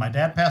when my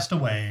dad passed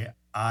away,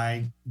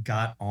 I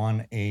got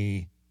on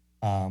a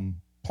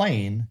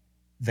plane.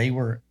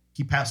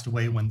 He passed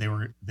away when they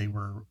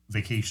were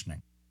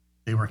vacationing.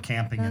 They were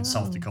camping in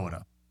South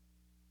Dakota.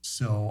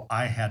 So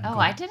I had. Oh,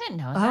 I didn't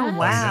know that. Oh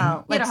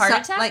wow! You had a heart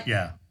attack?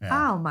 Yeah.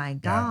 Oh my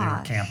god! Yeah, they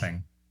were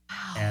camping.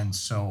 And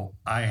so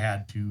I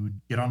had to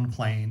get on the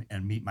plane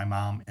and meet my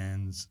mom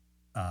in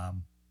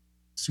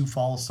Sioux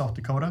Falls, South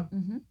Dakota.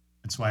 Mm-hmm.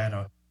 And so I had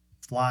to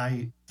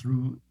fly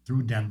through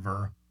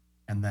Denver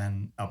and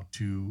then up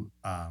to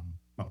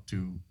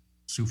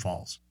Sioux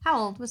Falls. How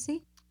old was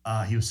he?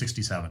 He was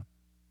 67.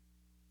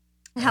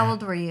 How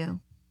old were you?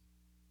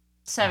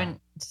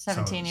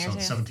 17 years ago.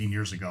 17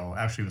 years ago.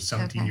 Actually, it was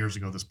 17 Okay. years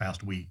ago this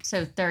past week.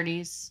 So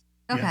 30s.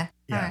 Okay.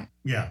 Yeah. All right.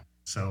 Yeah.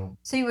 So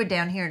you were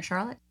down here in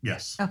Charlotte?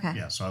 yes. Okay.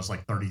 Yeah. So I was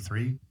like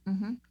 33.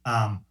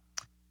 Mm-hmm.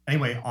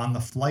 Anyway, on the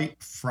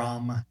flight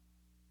from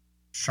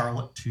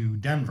Charlotte to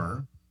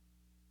Denver,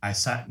 I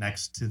sat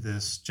next to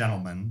this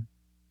gentleman,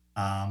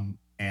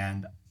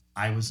 and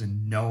I was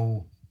in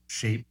no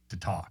shape to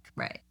talk.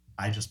 Right.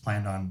 I just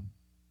planned on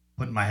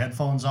putting my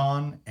headphones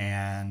on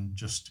and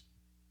just,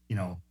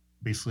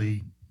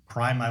 basically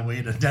cry my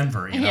way to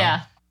Denver,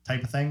 Yeah.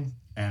 type of thing.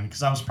 And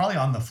because I was probably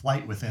on the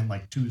flight within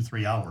like 2 to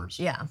 3 hours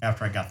Yeah.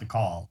 after I got the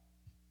call.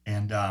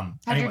 And Had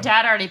anyway, your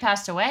dad already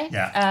passed away?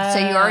 Yeah.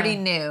 So you already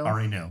knew.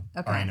 already knew.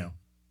 Okay. Already knew.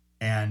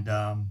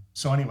 And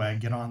so anyway, I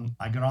get on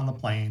the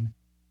plane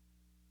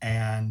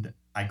and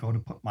I go to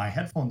put my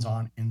headphones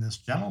on, and this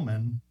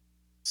gentleman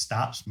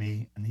stops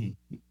me and he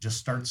just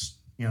starts,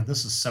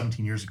 this is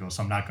 17 years ago,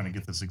 so I'm not going to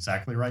get this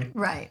exactly right.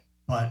 Right.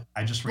 But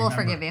I just We'll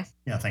remember. forgive you.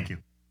 Yeah, thank you.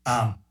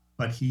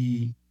 But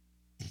he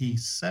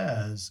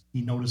says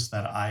he noticed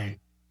that I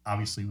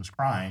obviously was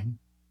crying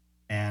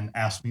and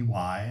asked me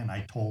why, and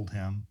I told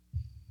him,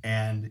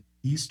 and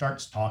he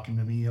starts talking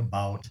to me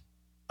about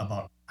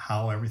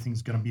how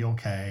everything's going to be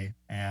okay,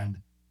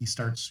 and he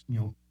starts,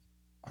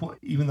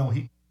 even though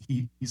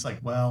he's like,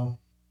 well,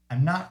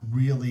 I'm not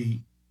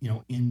really,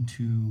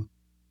 into,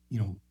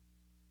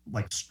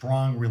 like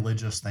strong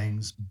religious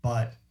things,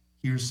 but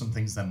here's some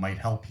things that might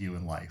help you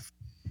in life.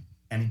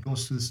 And he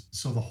goes through this.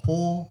 So the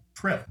whole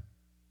trip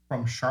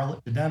from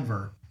Charlotte to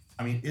Denver,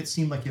 I mean, it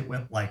seemed like it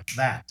went like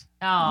that.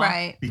 Oh.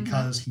 Right.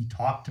 Because he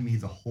talked to me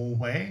the whole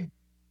way.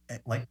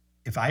 Like,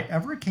 if I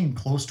ever came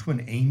close to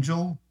an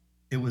angel,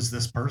 it was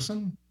this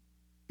person.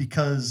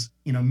 Because,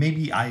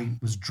 maybe I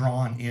was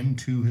drawn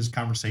into his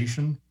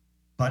conversation,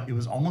 but it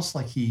was almost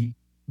like he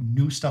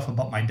knew stuff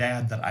about my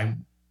dad that I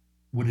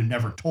would have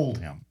never told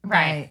him.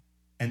 Right.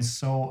 And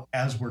so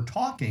as we're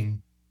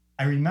talking,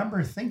 I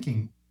remember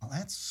thinking, well,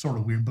 that's sort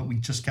of weird, but we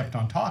just kept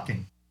on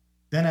talking.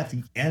 Then at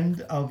the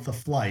end of the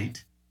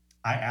flight,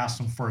 I asked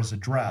him for his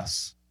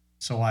address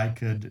so I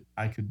could,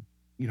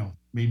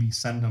 maybe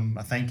send him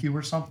a thank you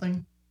or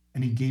something.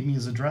 And he gave me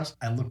his address.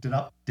 I looked it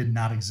up, did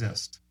not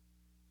exist.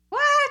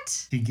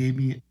 What? He gave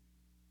me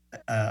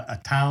a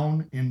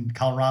town in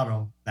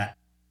Colorado that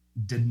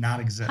did not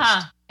exist.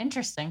 Huh.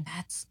 Interesting.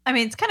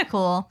 It's kind of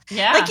cool.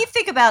 Yeah. Like you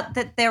think about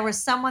that there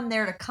was someone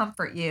there to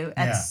comfort you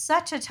at Yeah.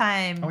 such a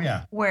time Oh,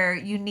 yeah. where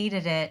you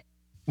needed it.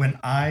 When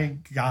I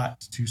got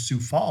to Sioux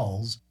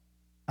Falls,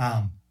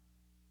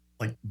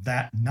 like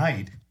that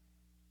night,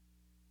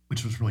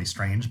 which was really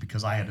strange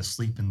because I had to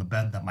sleep in the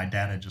bed that my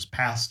dad had just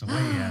passed away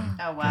in.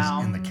 Oh,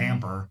 wow. In the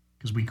camper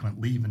because we couldn't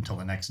leave until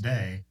the next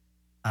day.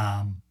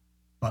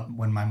 But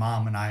when my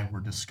mom and I were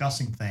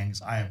discussing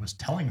things, I was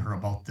telling her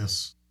about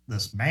this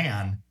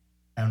man,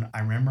 and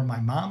I remember my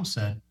mom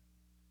said,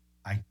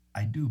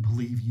 I do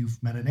believe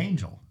you've met an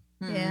angel.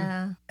 Mhm.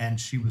 Yeah. And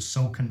she was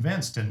so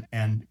convinced,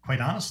 and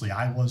quite honestly,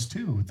 I was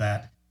too,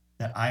 that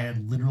I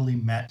had literally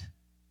met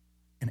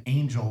an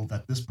angel,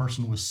 that this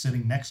person was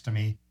sitting next to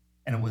me,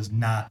 and it was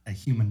not a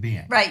human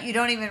being. Right. You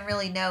don't even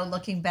really know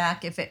looking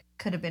back if it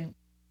could have been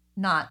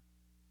not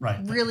Right.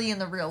 really in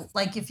the real,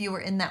 like if you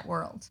were in that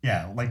world.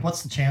 Yeah. Like,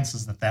 what's the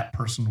chances that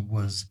person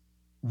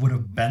would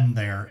have been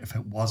there if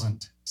it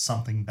wasn't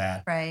something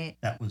that Right.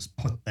 that was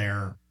put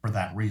there for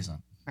that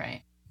reason?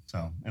 Right.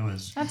 So it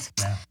was. That's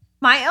Yeah.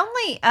 My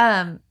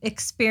only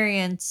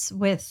experience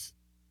with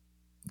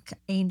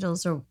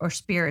angels or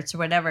spirits or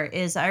whatever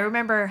is I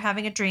remember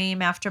having a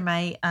dream after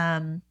my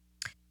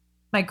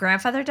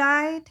grandfather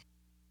died.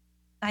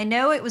 I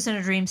know it was in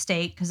a dream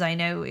state because I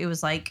know it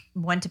was like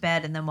went to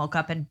bed and then woke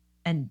up and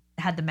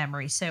had the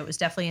memory. So it was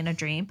definitely in a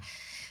dream.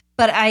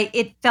 But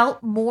it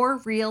felt more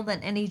real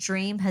than any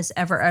dream has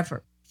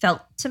ever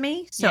felt to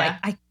me. So Yeah.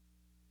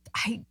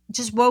 I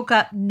just woke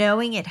up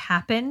knowing it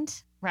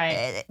happened.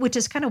 right. Which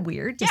is kind of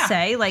weird to Yeah.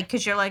 say, like,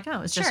 because you're like,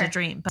 oh, it's just Sure. a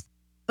dream.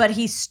 But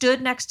he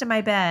stood next to my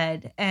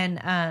bed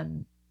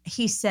and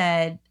he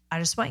said, I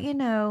just want you to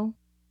know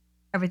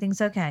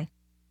everything's okay.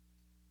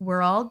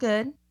 We're all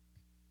good.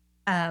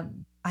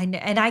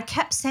 I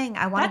kept saying,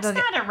 I want to That's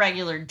go not a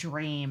regular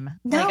dream.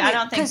 No, Like, I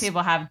don't think 'cause-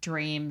 people have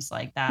dreams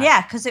like that.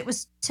 Yeah, because it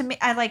was to me,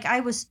 I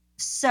was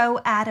so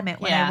adamant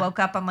when Yeah. I woke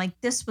up. I'm like,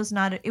 this was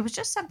not, it was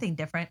just something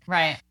different.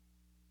 Right.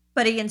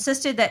 But he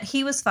insisted that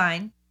he was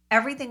fine.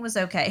 Everything was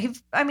okay.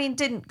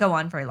 Didn't go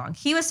on very long.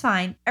 He was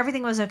fine.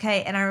 Everything was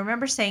okay. And I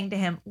remember saying to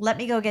him, let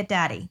me go get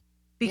daddy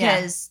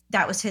because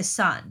that was his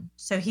son.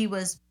 So he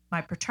was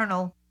my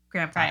paternal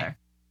grandfather. Right.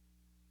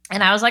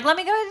 And I was like, let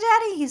me go to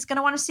daddy. He's going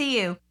to want to see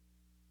you.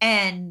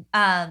 And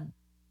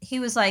he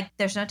was like,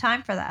 there's no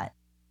time for that.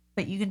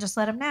 But you can just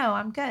let him know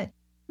I'm good.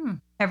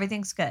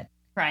 Everything's good.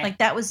 Right. Like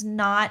that was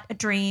not a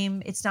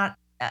dream. It's not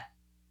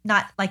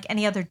like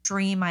any other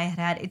dream I had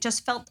had. It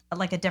just felt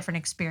like a different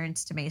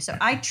experience to me. So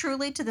I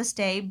truly, to this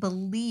day,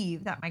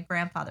 believe that my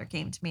grandfather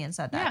came to me and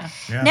said that.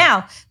 yeah. Yeah.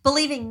 Now,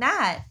 believing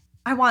that,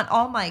 I want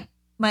all my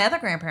other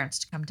grandparents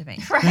to come to me,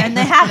 Right. and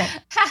they haven't.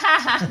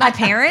 My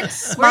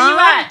parents, Where mom, you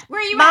at?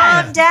 Where you mom,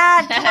 at?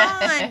 dad, come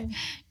on.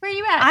 Where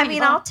you at? I mean,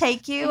 people? I'll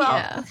take you.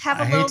 Yeah. I'll have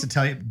I a hate little. to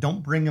tell you,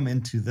 don't bring them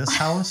into this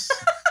house.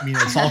 I mean,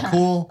 it's all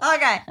cool,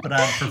 Okay. but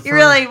I prefer. You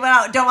really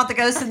don't want the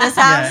ghost in this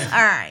house? Yeah.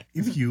 All right.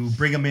 If you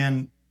bring them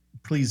in,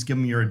 please give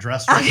them your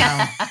address right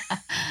now,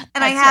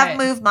 And I That's have right.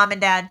 moved, mom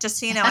and dad, just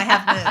so you know, I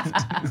have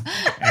moved.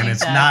 and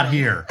it's not Exactly.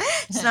 here.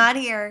 It's not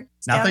here.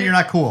 It's Not down that in- you're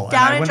not cool, and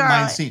down I in wouldn't mind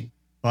Charlotte. seeing,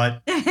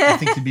 but I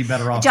think you'd be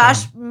better off.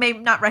 Josh going- may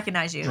not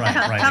recognize you. Right,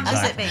 right, Come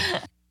visit exactly. me.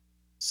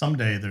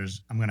 Someday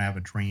I'm going to have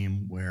a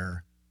dream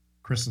where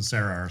Chris and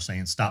Sarah are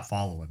saying, "Stop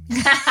following me."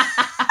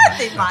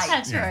 They might.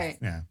 That's Yeah, right.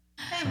 Yeah.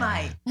 They So,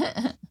 might.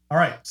 All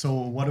right. So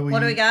what do we? What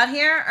do we got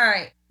here? All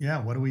right. Yeah.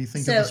 What do we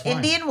think So of this wine?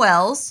 Indian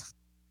Wells.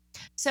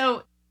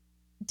 So,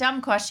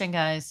 dumb question,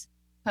 guys.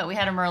 But we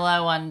had a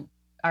Merlot on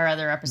our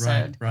other Right.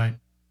 episode. Right.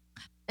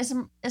 Is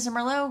a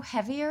Merlot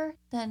heavier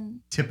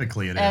than?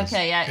 Typically, it is.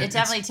 Okay, yeah, it It's-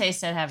 definitely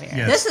tasted heavier.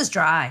 Yeah. This is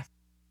dry.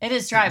 It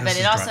is dry, This but is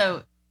it dry.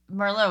 also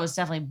Merlot was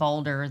definitely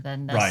bolder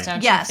than this. Right.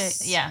 Don't Yes. you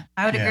think? Yeah.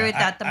 I would agree Yeah, with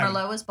that. The I-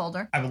 Merlot was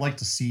bolder. I would like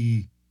to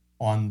see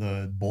on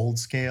the bold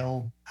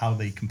scale how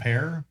they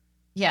compare.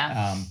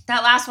 Yeah. Um,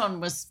 That last one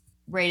was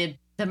rated.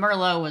 The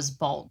Merlot was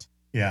bold.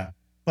 yeah.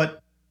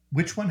 But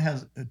which one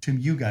has, to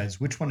you guys,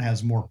 which one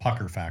has more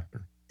pucker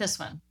factor? This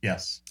one.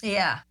 Yes.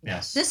 Yeah.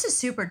 Yes. This is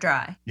super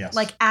dry. Yes.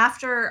 Like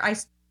after I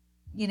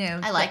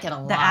like it a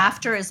lot. The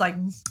after is like,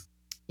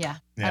 Yeah.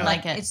 Yeah. I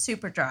like it. it's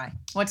super dry.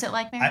 What's it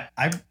like, Mary?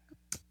 I've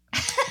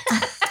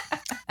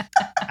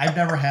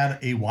never had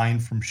a wine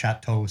from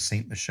Chateau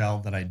Saint Michel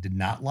that I did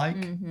not like.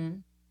 Mm-hmm.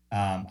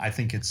 I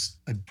think it's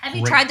a Have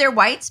you great- tried their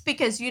whites?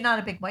 Because you're not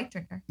a big white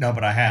drinker. No,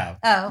 but I have.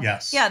 Oh.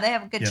 Yes. Yeah, they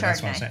have a good Yeah,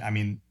 that's what I'm Chardonnay. saying. I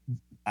mean,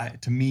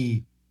 to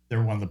me,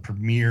 they're one of the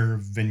premier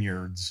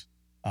vineyards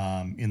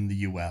in the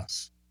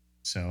U.S.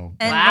 So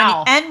And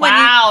wow. when you,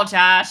 wow,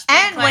 Josh. Big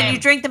and when claim. you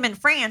drink them in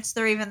France,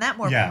 they're even that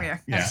more yeah,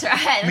 premier. yeah. That's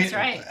right. That's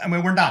right. I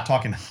mean, we're not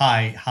talking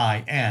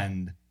high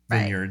end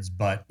Right. vineyards,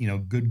 but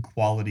good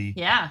quality.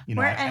 Yeah. You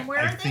know, Where I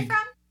are they think from?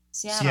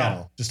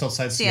 Seattle, just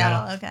outside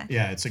Seattle. Seattle. Okay.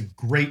 Yeah, it's a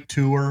great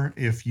tour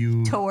if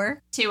you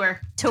Tour.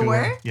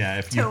 Yeah,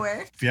 if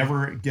you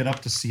ever get up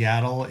to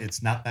Seattle,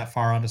 it's not that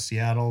far out of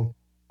Seattle.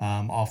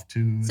 Off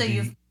to So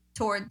you've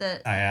toured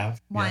the I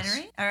have winery.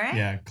 yes. All right.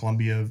 Yeah,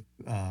 Columbia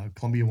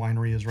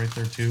Winery is right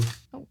there too.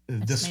 Oh,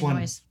 This made one,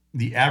 noise.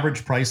 the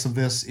average price of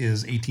this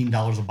is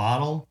 $18 a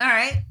bottle. All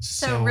right.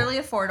 So really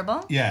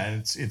affordable. Yeah,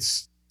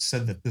 it's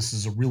said that this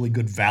is a really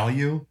good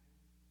value.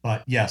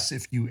 But yes,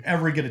 if you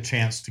ever get a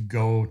chance to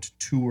go to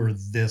tour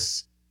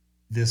this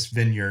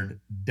vineyard,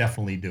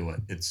 definitely do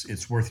it.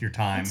 It's worth your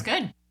time. It's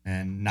good.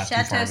 And not too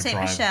Chateau far of a Saint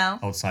drive Michelle.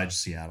 outside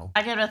Seattle.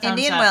 I give it a thumbs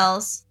Indian up.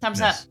 Wells. Thumbs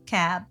Yes. up.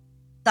 Cab.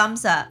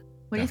 Thumbs up.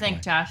 What do you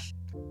think, Josh?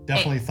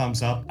 Definitely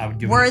thumbs up. I would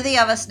give Worthy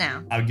of us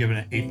now. I would give it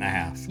an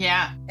 8.5.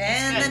 Yeah.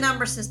 And good. the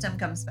number system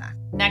comes back.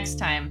 Next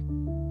time.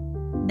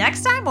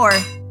 Next time or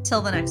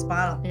till the next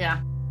bottle? Yeah.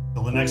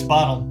 Till the next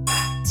bottle.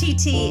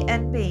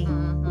 TTNB.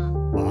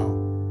 Mm-hmm.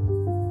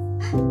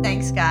 Wow.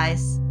 Thanks,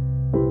 guys.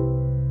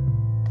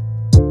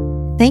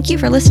 Thank you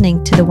for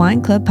listening to the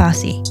Wine Club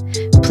Posse.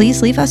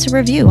 Please leave us a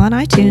review on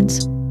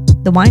iTunes.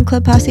 The Wine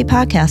Club Posse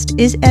podcast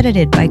is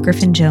edited by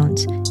Griffin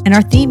Jones, and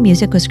our theme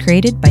music was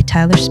created by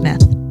Tyler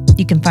Smith.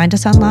 You can find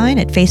us online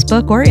at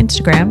Facebook or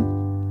Instagram.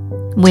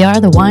 We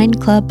are the Wine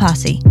Club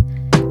Posse.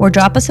 Or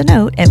drop us a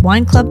note at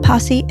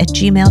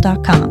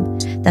wineclubposse@gmail.com.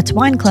 That's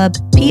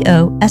wineclub,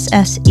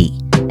 POSSE,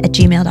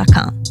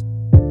 @gmail.com.